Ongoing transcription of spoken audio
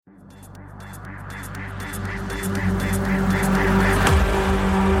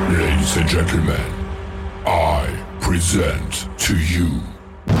Ladies and gentlemen, I present to you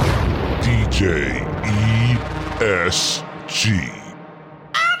DJ ESG.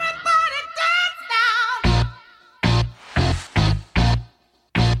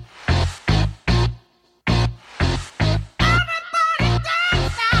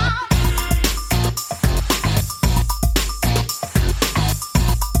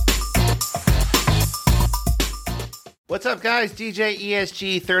 What's up, guys? DJ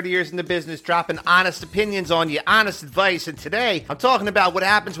ESG, 30 years in the business, dropping honest opinions on you, honest advice. And today, I'm talking about what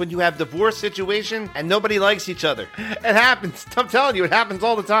happens when you have a divorce situation and nobody likes each other. It happens. I'm telling you, it happens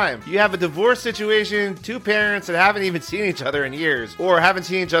all the time. You have a divorce situation, two parents that haven't even seen each other in years, or haven't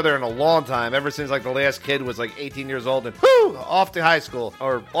seen each other in a long time, ever since like the last kid was like 18 years old and off to high school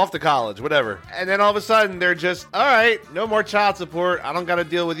or off to college, whatever. And then all of a sudden, they're just, all right, no more child support. I don't got to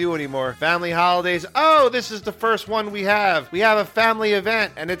deal with you anymore. Family holidays. Oh, this is the first one we have a family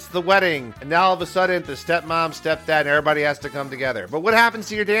event and it's the wedding, and now all of a sudden the stepmom, stepdad, and everybody has to come together. But what happens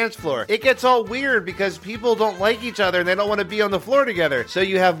to your dance floor? It gets all weird because people don't like each other and they don't want to be on the floor together. So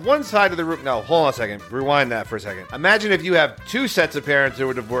you have one side of the room. No, hold on a second. Rewind that for a second. Imagine if you have two sets of parents who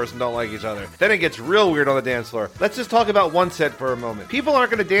are divorced and don't like each other. Then it gets real weird on the dance floor. Let's just talk about one set for a moment. People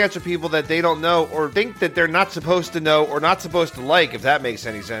aren't going to dance with people that they don't know or think that they're not supposed to know or not supposed to like, if that makes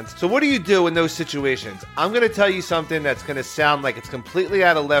any sense. So what do you do in those situations? I'm going to tell you something that's going to sound like it's completely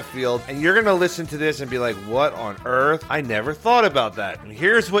out of left field, and you're going to listen to this and be like, what on earth? I never thought about that. And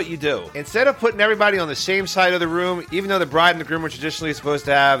here's what you do. Instead of putting everybody on the same side of the room, even though the bride and the groom are traditionally supposed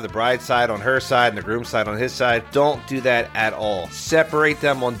to have the bride's side on her side and the groom's side on his side, don't do that at all. Separate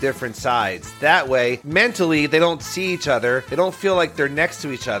them on different sides. That way, mentally, they don't see each other, they don't feel like they're next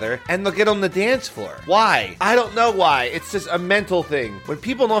to each other, and they'll get on the dance floor. Why? I don't know why. It's just a mental thing. When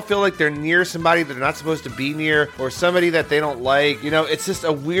people don't feel like they're near somebody that they're not supposed to be near, or somebody that they don't like, it's just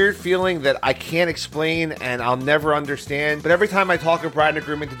a weird feeling that I can't explain and I'll never understand. But every time I talk a bride and a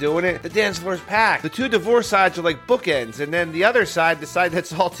groom into doing it, the dance floor is packed. The two divorce sides are like bookends, and then the other side, the side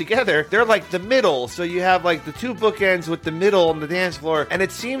that's all together, they're like the middle. So you have like the two bookends with the middle on the dance floor, and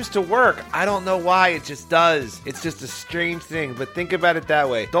it seems to work. I don't know why, it just does. It's just a strange thing, but think about it that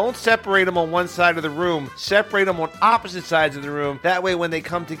way. Don't separate them on one side of the room. Separate them on opposite sides of the room. That way when they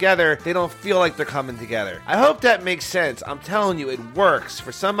come together, they don't feel like they're coming together. I hope that makes sense. I'm telling you, it works.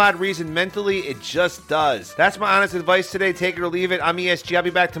 For some odd reason, mentally, it just does. That's my honest advice today. Take it or leave it. I'm ESG. I'll be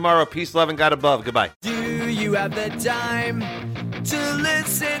back tomorrow. Peace, love, and God above. Goodbye. Do you have the time to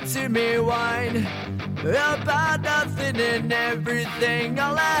listen to me whine about nothing and everything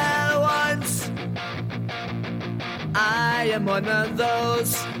all at once? I am one of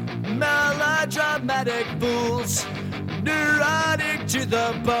those melodramatic fools, neurotic to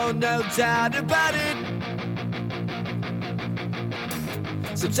the bone, no doubt about it.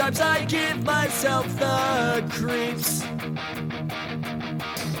 Sometimes I give myself the creeps.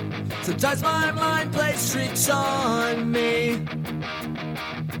 Sometimes my mind plays tricks on me.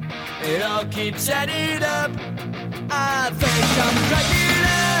 It all keeps adding up. I think I'm cracking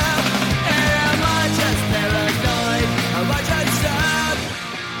up. Am I just paranoid? Am I just up?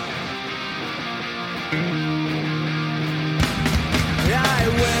 I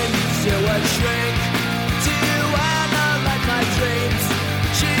went to a shrink to analyze my dreams.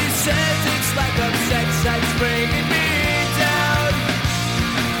 She says it's like a sex that's bringing me down.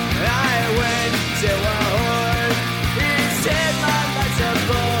 I went to a whore. He said my life's a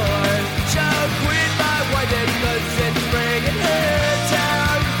bore. Choke with my wife because it's bringing her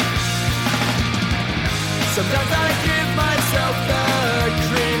down. Sometimes I give myself the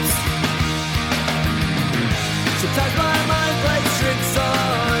creeps. Sometimes my mind plays tricks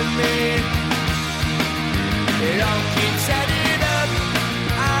on me. It all keeps adding up.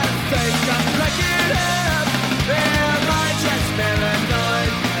 I think I'm cracking up. Am I just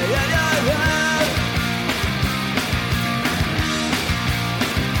paranoid?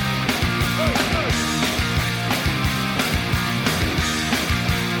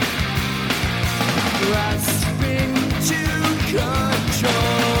 Grasping to control,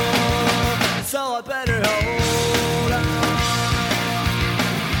 so I better hold on.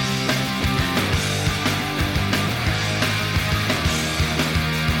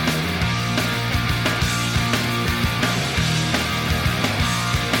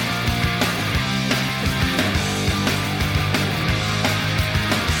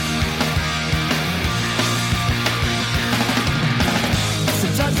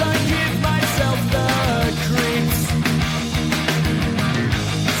 Sometimes I give myself the creeps.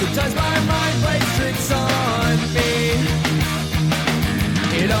 Sometimes my mind plays tricks on me.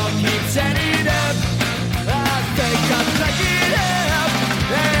 It all keeps adding up. I think I'm cracking